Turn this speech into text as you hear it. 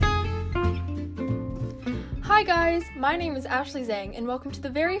Hi guys, my name is Ashley Zhang and welcome to the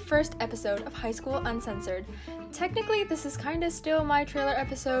very first episode of High School Uncensored. Technically this is kinda still my trailer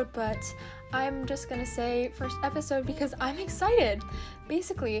episode, but I'm just gonna say first episode because I'm excited.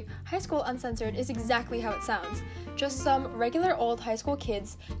 Basically, High School Uncensored is exactly how it sounds. Just some regular old high school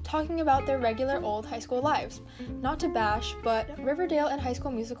kids talking about their regular old high school lives. Not to bash, but Riverdale and High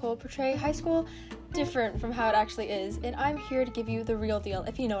School Musical portray high school different from how it actually is, and I'm here to give you the real deal,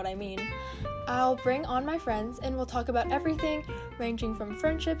 if you know what I mean. I'll bring on my friends and we'll talk about everything, ranging from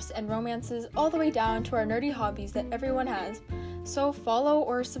friendships and romances all the way down to our nerdy hobbies that everyone has. So follow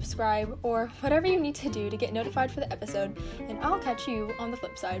or subscribe or whatever you need to do to get notified for the episode, and I'll catch you on the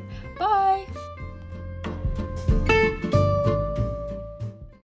flip side. Bye!